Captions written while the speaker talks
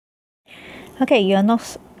Okay, you're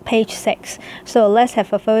not page 6. So let's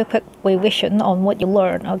have a very quick revision on what you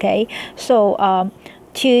learned. Okay, so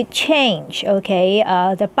to change, okay,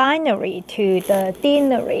 the binary to the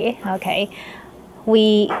denary, okay,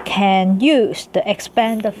 we can use the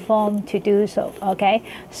expanded form to do so. Okay,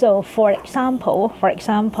 so for example,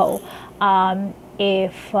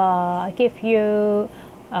 if I give you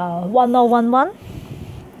 1011,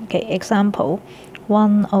 okay, example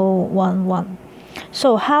 1011.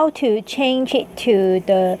 So how to change it to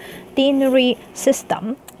the denary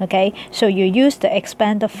system? Okay, so you use the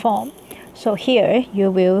expanded form. So here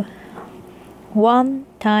you will 1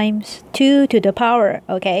 times 2 to the power.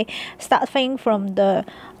 Okay, starting from the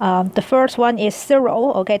first one is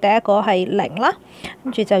 0. Okay， 第一個係0啦，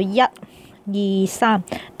跟住就1、2、3。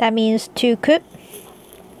That means 2 cube,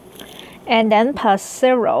 and then plus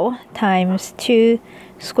 0 times 2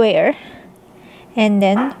 square, and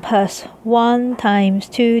then plus 1 times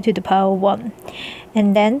 2 to the power 1,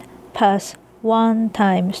 and then plus 1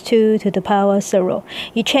 times 2 to the power 0.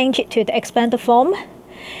 You change it to the expanded form,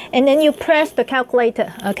 and then you press the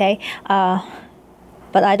calculator. Okay,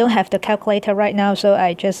 but I don't have the calculator right now, so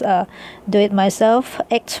I just do it myself.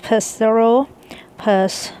 X plus 0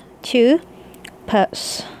 plus 2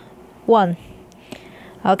 plus 1.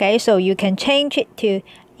 Okay, so you can change it to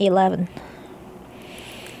 11.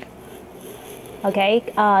 OK，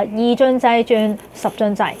 二進制轉十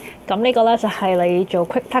進制，咁呢個咧就係你做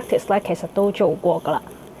quick practice 咧，其實都做過噶啦。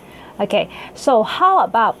OK， so how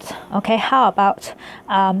about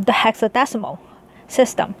the hexadecimal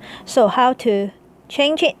system? So how to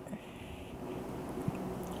change it?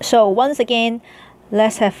 So once again,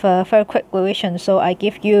 let's have a very quick revision. So I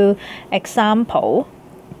give you example.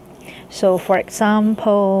 So for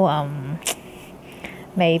example,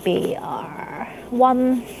 maybe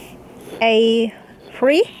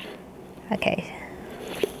 1A3. Okay.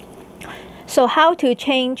 So how to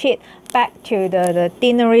change it back to the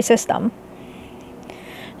denary system?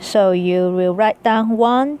 So you will write down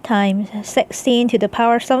 1 times 16 to the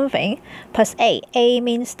power something plus A. A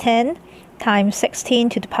means 10 times 16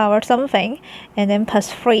 to the power something, and then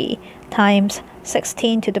plus 3 times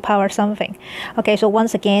 16 to the power something. Okay, so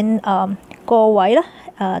once again, go away,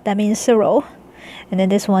 that means 0. And then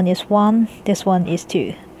this one is 1, this one is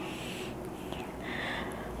 2.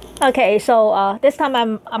 Okay, so this time I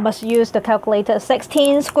must use the calculator.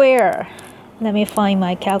 16 square. Let me find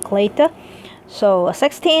my calculator. So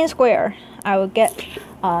 16 square, I will get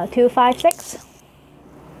 256.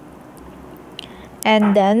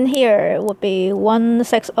 And then here would be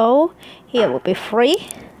 160. Here would be 3.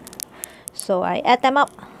 So I add them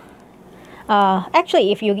up.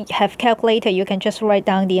 Actually, if you have calculator, you can just write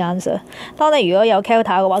down the answer. 當你如果有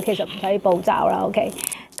calculator 嘅話，其實唔使步驟啦。OK，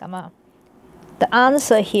 咁啊。The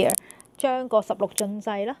answer here 將個16進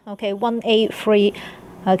制啦 ，OK 183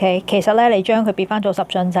 OK， 其實咧你將佢變翻做10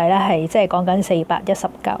進制咧係即係講緊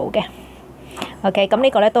419嘅 OK， 咁呢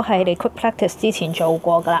個咧都係你 quick practice 之前做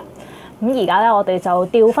過噶啦。咁而家咧我哋就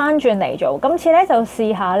調翻轉嚟做，今次咧就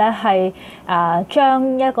試下咧係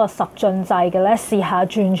將一個10進制嘅咧試下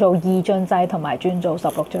轉做2進制同埋轉做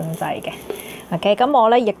16進制嘅。OK， 咁我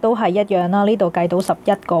咧亦都係一樣啦。呢度計到11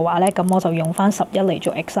嘅話咧，咁我就用翻11嚟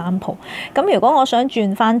做 example。咁如果我想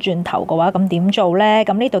轉翻轉頭嘅話，咁點做咧？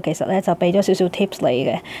咁呢度其實咧就俾咗少少 tips 你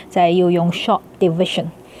嘅，就係要用 short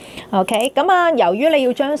division。OK， 咁啊，由於你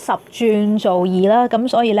要將10轉做2啦，咁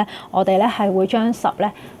所以咧我哋咧係會將10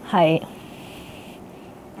咧係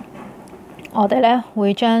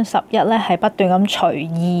會將11咧係不斷咁除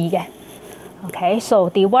2嘅。OK，so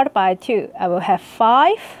divided by 2, I will have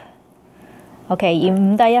 5。OK， 而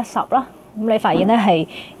5低1 10啦，咁你發現咧係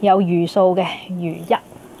有餘數嘅餘1。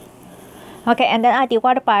OK，and then I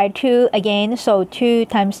divided by 2 again, so 2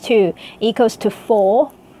 times 2 equals to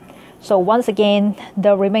 4. So once again,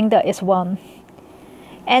 the remainder is 1.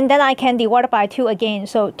 And then I can divide by 2 again,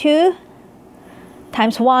 so 2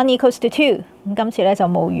 times 1 equals to 2. 咁今次咧就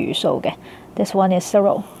冇餘數嘅 ，this one is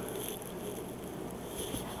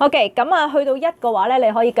 0。OK， 咁啊，去到1嘅話咧，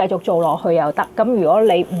你可以繼續做落去又得。咁如果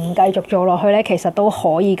你唔繼續做落去咧，其實都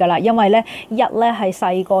可以噶啦，因為咧1咧係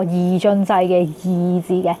細過2進制嘅2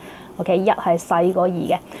字嘅。OK， 1係細過2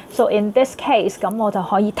嘅。So in this case， 咁我就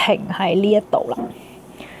可以停喺呢一度啦。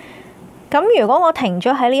咁如果我停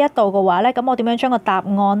咗喺呢一度嘅話咧，咁我點樣將個答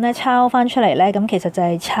案咧抄翻出嚟咧？咁其實就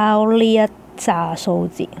係抄呢一紮數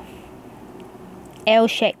字 L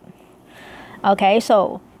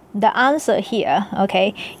shape。OK，so the answer here，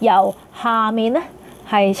 OK， 由下面咧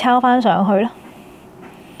係抄翻上去啦。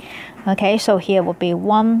OK，so here would be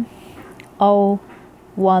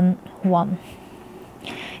 1011。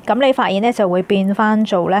咁你發現咧就會變翻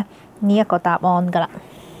做咧呢一個答案噶啦。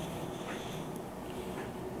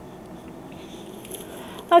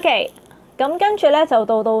OK， 咁跟住咧就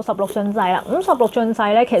到16進制啦。咁16進制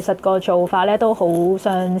咧，其實個做法咧都好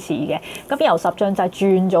相似嘅。咁由10進制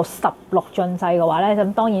轉做16進制嘅話咧，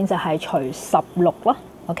咁當然就係除16啦。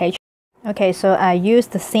OK, so I use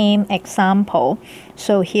the same example.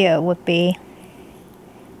 So here would be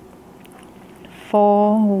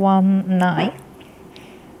 419.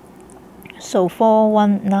 So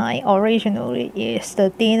 419 originally is the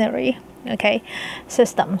denary, okay,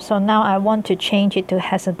 system. So now I want to change it to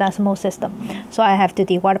hexadecimal system. So I have to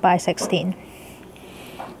divide by 16.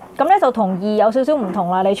 咁咧就同2有少少唔同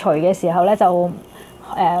啦。你除嘅時候咧就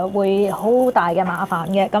會好大嘅麻煩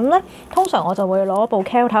嘅。咁咧通常我就會攞部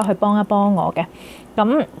calculator 去幫一幫我嘅。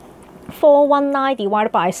咁419 divided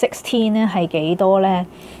by 16咧係幾多咧？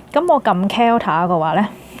咁我撳 calculator 嘅話咧。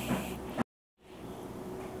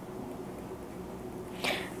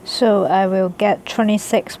So I will get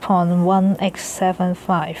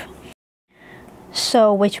 26.1875.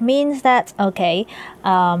 So which means that OK，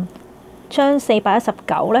 將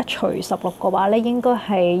419咧除16嘅話咧，應該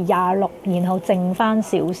係26，然後剩翻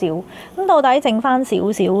少少。咁到底剩翻少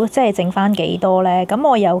少，即係剩翻幾多咧？咁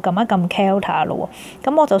我又撳一撳 calculator 咯喎。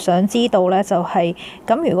咁我就想知道咧，就係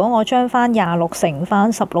咁。如果我將翻26乘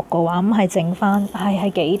翻16嘅話，咁係剩翻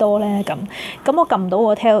係幾多咧？咁我撳到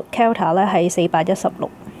個 calculator 咧係416。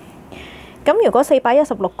咁如果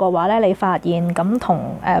416嘅話咧，你發現咁同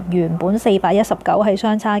原本419係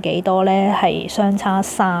相差幾多咧？係相差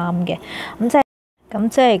3嘅。咁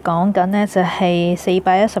即係講緊咧，就係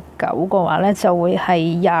419嘅話咧，就會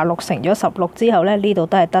係26乘咗16之後咧，呢度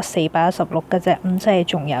都係得416嘅啫。咁即係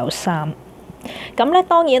仲有3。咁咧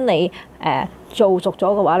當然你做熟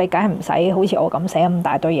咗嘅話，你梗係唔使好似我咁寫咁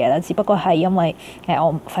大堆嘢啦。只不過係因為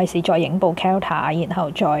我費事再影部 calculator， 然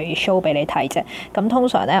後再 show 俾你睇啫。咁通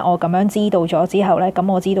常咧，我咁樣知道咗之後咧，咁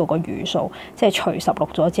我知道個餘數，即係除16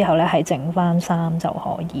咗之後咧，係剩翻3就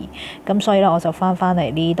可以。咁所以咧，我就翻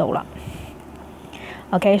嚟呢度啦。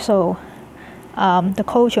Okay, so the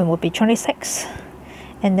quotient would be 26,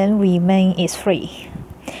 and then remain is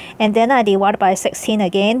 3.And then I divide by 16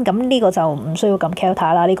 again， 咁呢個就唔需要撳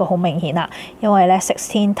calculator 啦，呢個好明顯啦，因為咧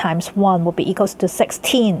16 times 1 will be equals to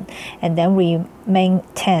 16， and then remain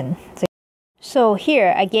 10。So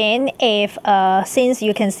here again, if since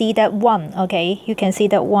you can see that 1, okay, you can see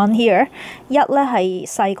that 1 here， 1咧係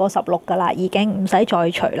細過16噶啦，已經唔使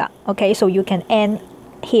再除啦。Okay, so you can end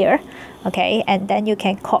here, okay, and then you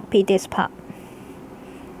can copy this part.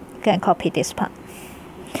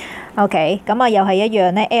 OK， 咁又係一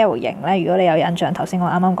樣咧 L 型咧。如果你有印象，頭先我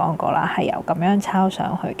啱啱講過啦，係由咁樣抄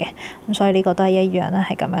上去嘅。咁所以呢個都係一樣咧，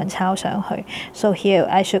係咁樣抄上去。So here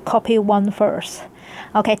I should copy 1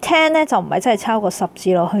 first。OK，10 咧就唔係真係抄個10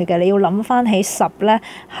字落去嘅，你要諗翻起10咧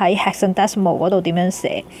喺 hexadecimal 嗰度點樣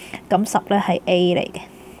寫。咁10咧係 A 嚟嘅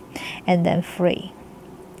 ，and then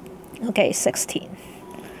 3。OK，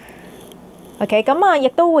 16。OK， 咁亦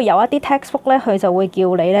都會有一啲 textbook 咧，佢就會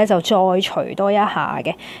叫你咧就再除多一下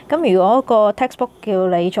嘅。咁如果個 textbook 叫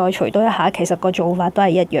你再除多一下，其實個做法都係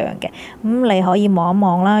一樣嘅。咁你可以望一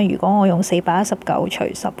望啦。如果我用419除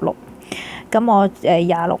16。咁我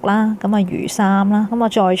26啦，咁餘3啦，咁我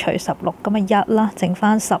再除16，咁1啦，剩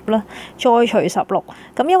翻10啦，再除16，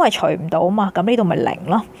咁因為除唔到嘛，咁呢度咪0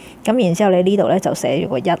咯，咁然之後你呢度咧就寫咗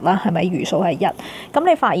個1啦，係咪餘數係1？咁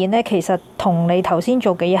你發現咧，其實同你頭先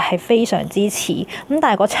做嘅嘢係非常之似，咁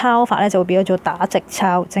但係個抄法咧就會變咗做打直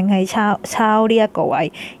抄，淨係抄呢一個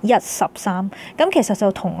位113，咁其實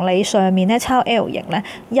就同你上面咧抄 L 型咧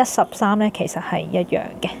113咧其實係一樣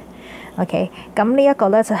嘅。OK， 咁呢一個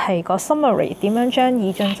咧就係個 summary 點樣將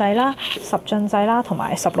2進制啦、10進制啦同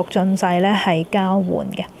埋16進制咧係交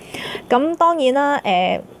換嘅。咁當然啦，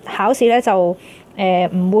考試咧就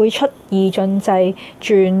唔會出2進制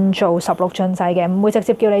轉做16進制嘅，唔會直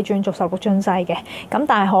接叫你轉做16進制嘅。咁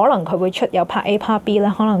但係可能佢會出有 part A、part B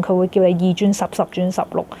咧，可能佢會叫你2轉10、10轉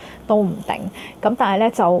16都唔定。咁但係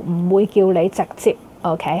咧就唔會叫你直接。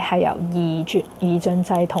OK， 係由2進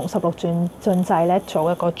制同16進制咧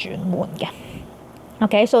做一個轉換嘅。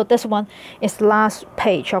Okay, so this one is last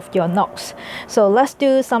page of your notes. So let's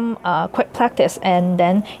do some quick practice, and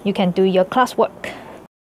then you can do your classwork.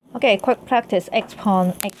 Okay, quick practice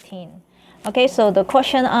exponent 18. Okay, so the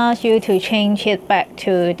question asks you to change it back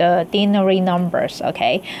to the denary numbers.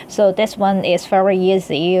 Okay, so this one is very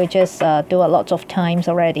easy. You just do a lot of times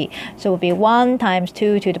already. So it will be 1 times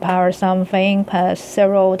 2 to the power something plus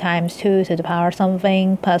 0 times 2 to the power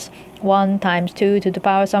something plus 1 times 2 to the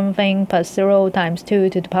power something plus 0 times 2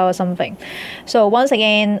 to the power something. So once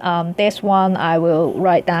again, this one I will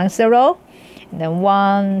write down 0, and then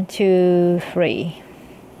 1, 2, 3.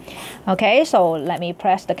 Okay, so let me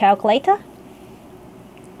press the calculator.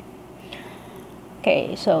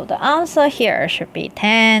 Okay, so the answer here should be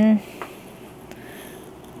 10.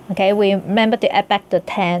 Okay, we remember to add back the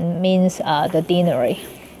 10 means the denary.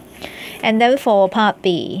 And then for part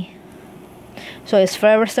B, so it's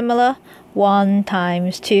very similar. 1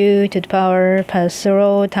 times 2 to the power plus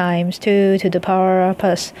 0 times 2 to the power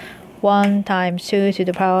plus 1 times 2 to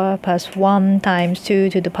the power plus 1 times 2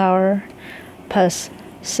 to the power plus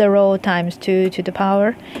 0 times 2 to the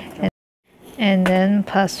power and then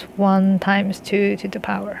plus 1 times 2 to the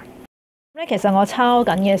power。其實我抄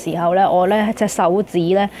緊嘅時候咧，我咧隻手指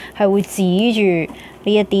咧係會指住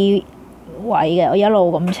呢一啲位嘅，我一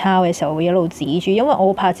路咁抄嘅時候會一路指住，因為我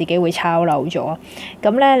好怕自己會抄漏咗。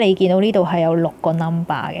咁咧你見到呢度係有6個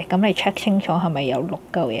number 嘅，咁你 check 清楚係咪有6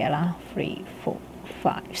嚿嘢啦 ？3、4、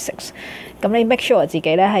5、6。咁你 make sure 自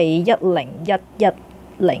己咧係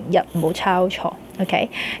10101，唔好抄錯。OK，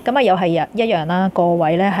 咁啊又係一樣啦，個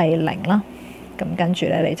位咧係0啦。咁跟住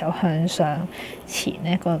咧你就向上前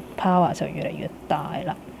咧個 power 就越嚟越大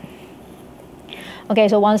啦。Okay,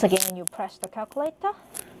 so once again you press the calculator.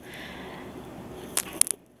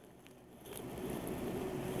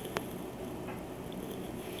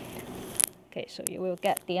 Okay, so you will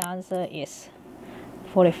get the answer is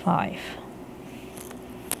 45.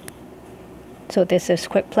 So this is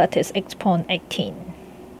quick practice 8.18.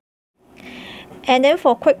 And then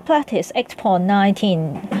for quick practice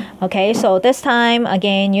 8.19, okay, so this time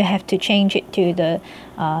again you have to change it to the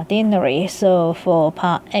denary. So for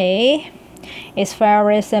part A, it's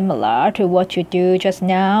very similar to what you do just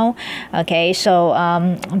now. Okay, so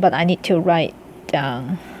but I need to write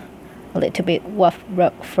down a little bit rough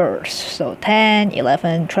first. So 10,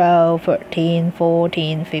 11, 12, 13,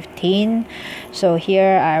 14, 15. So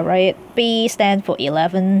here I write B stands for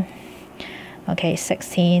 11. Okay,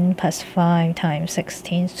 16 plus 5 times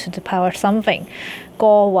 16 to the power something.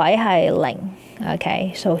 個位係0.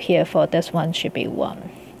 Okay, so here for this one should be 1.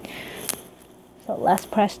 So let's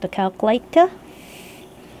press the calculator.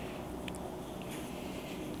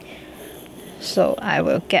 So I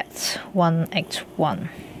will get 181.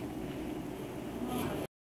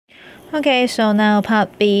 Okay, so now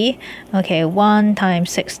part B. Okay, 1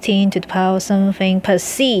 times 16 to the power something plus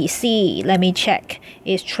C, let me check,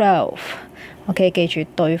 is 12. Okay, 記住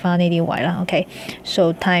對返呢啲位啦。Okay,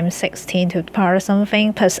 so times 16 to the power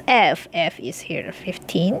something plus F is here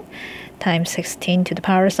 15 times 16 to the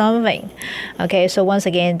power something. Okay, so once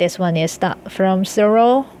again this one is start from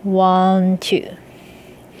 0, 1, 2.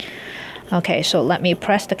 Okay, so let me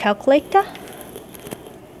press the calculator.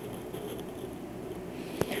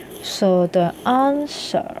 So the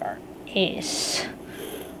answer is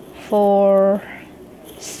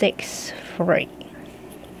 463.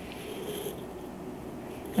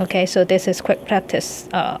 Okay, so this is quick practice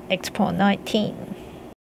 8.19.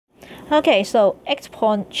 Okay, so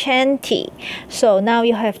 8.20. So now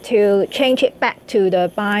you have to change it back to the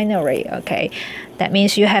binary. Okay, that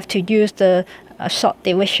means you have to use the short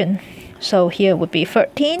division. So here would be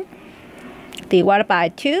 13 divided by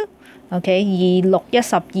 2. Okay, 2 6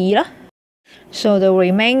 12啦。So the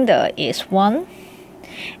remainder is 1.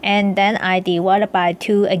 And then I divided by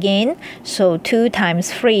 2 again. So 2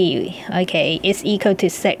 times 3, okay, is equal to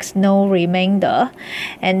 6, no remainder.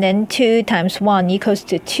 And then 2 times 1 equals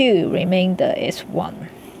to 2, remainder is 1.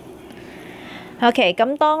 OK，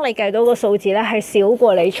 咁當你計到個數字咧係少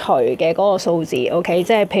過你除嘅嗰個數字 ，OK，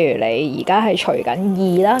 即係譬如你而家係除緊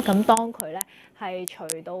2啦，咁當佢咧係除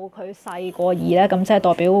到佢細過2咧，咁即係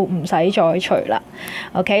代表唔使再除啦。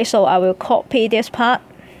OK， so I will copy this part.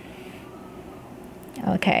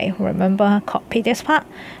 Okay, remember, copy this part.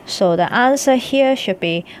 So the answer here should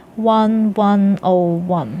be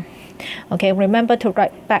 1101. Okay, remember to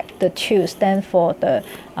write back the 2 stand for the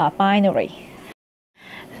binary.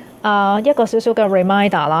 一個少少嘅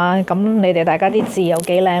reminder 啦，咁你哋大家啲字有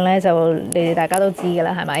幾靚咧，就你哋大家都知㗎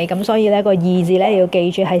啦，係咪？咁所以咧個2字咧要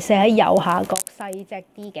記住係寫喺右下角細隻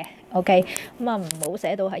啲嘅 ，OK， 咁啊唔好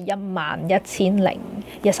寫到係11012。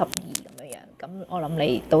咁我諗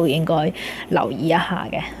你都應該留意一下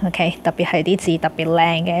嘅 ，OK， 特別係啲字特別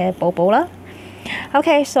靚嘅寶寶啦。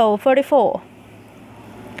OK, so 34.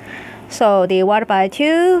 So divided by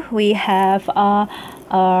 2, we have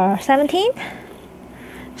 17.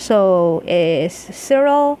 So it's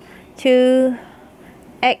 0, 2,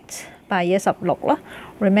 8 by 16啦。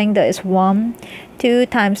Remainder is 1. 2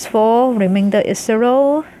 times 4, remainder is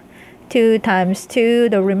 0. 2 times 2,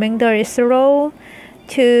 the remainder is 0.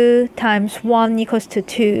 2 times 1 equals to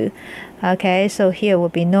 2. Okay, so here will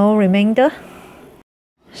be no remainder.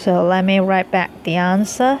 So let me write back the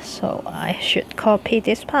answer. So I should copy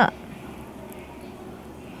this part.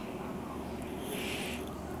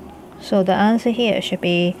 So the answer here should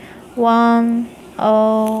be 1,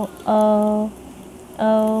 10.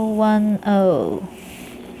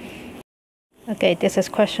 Okay, this is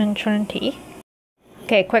question 20.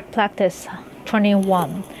 Okay, quick practice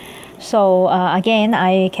 21. So again,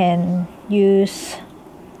 I can use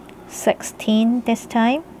 16 this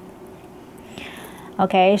time.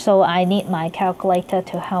 Okay, so I need my calculator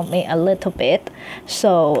to help me a little bit.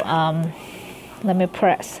 So let me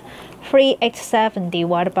press 3x7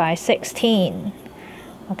 divided by 16.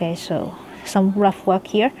 Okay, so some rough work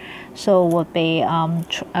here. So would be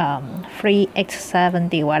 3x7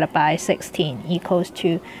 divided by 16 equals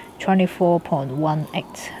to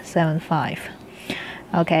 24.1875.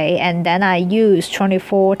 Okay, and then I use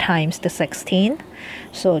 24 times the 16.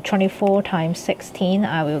 So 24 times 16,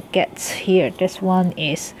 I will get here, this one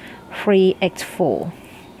is 3x4.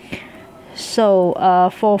 So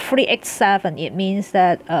for 3x7, it means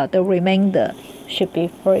that the remainder should be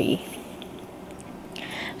 3.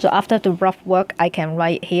 So after the rough work, I can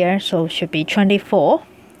write here, so it should be 24,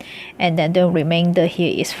 and then the remainder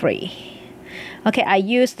here is 3. Okay, I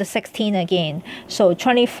use the 16 again. So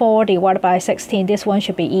 24 divided by 16, this one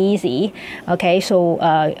should be easy. Okay, so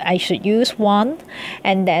I should use 1,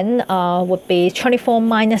 and then would be 24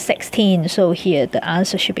 minus 16. So here the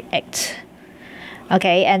answer should be 8.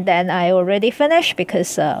 Okay, and then I already finished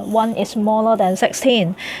because 1 is smaller than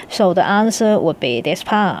 16. So the answer would be this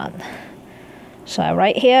part. So I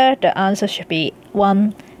write here, the answer should be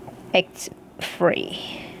 1x3.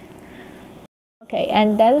 Okay,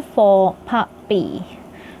 and then for part B,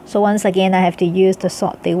 so once again I have to use the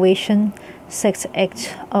short division,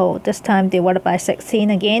 6x0, this time divided by 16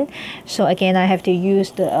 again. So again I have to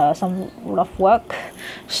use the some rough work.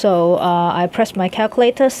 So I press my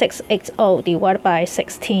calculator, 6x0 divided by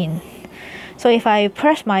 16. So if I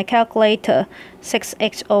press my calculator,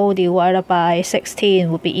 6x0 divided by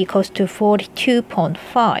 16 would be equals to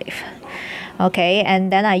 42.5. Okay,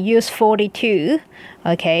 and then I use 42.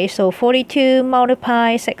 Okay, so 42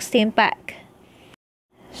 multiply 16 back.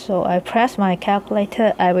 So I press my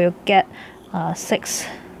calculator, I will get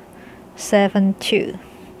 672.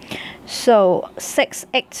 So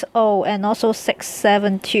 6x0 and also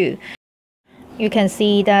 672. You can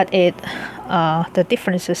see that the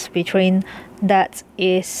differences between that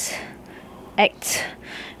is 8.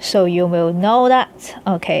 So you will know that,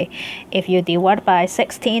 okay, if you divide by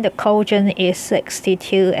 16, the quotient is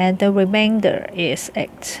 62 and the remainder is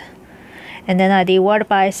 8. And then I divide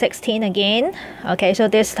by 16 again. Okay, so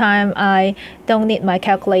this time I don't need my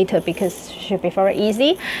calculator because it should be very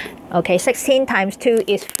easy. Okay, 16 times 2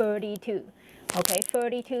 is 32. Okay,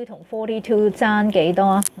 32 同 42 爭幾多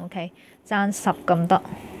啊 ？OK， 爭10咁多。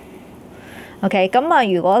OK， 咁啊，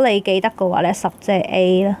如果你記得嘅話咧，10即係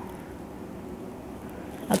A 啦。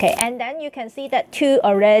Okay, and then you can see that 2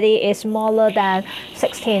 already is smaller than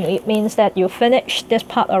 16. It means that you finished this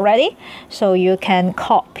part already. So you can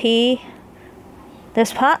copy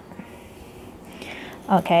this part.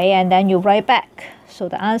 Okay, and then you write back. So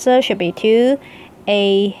the answer should be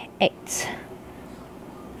 2A8.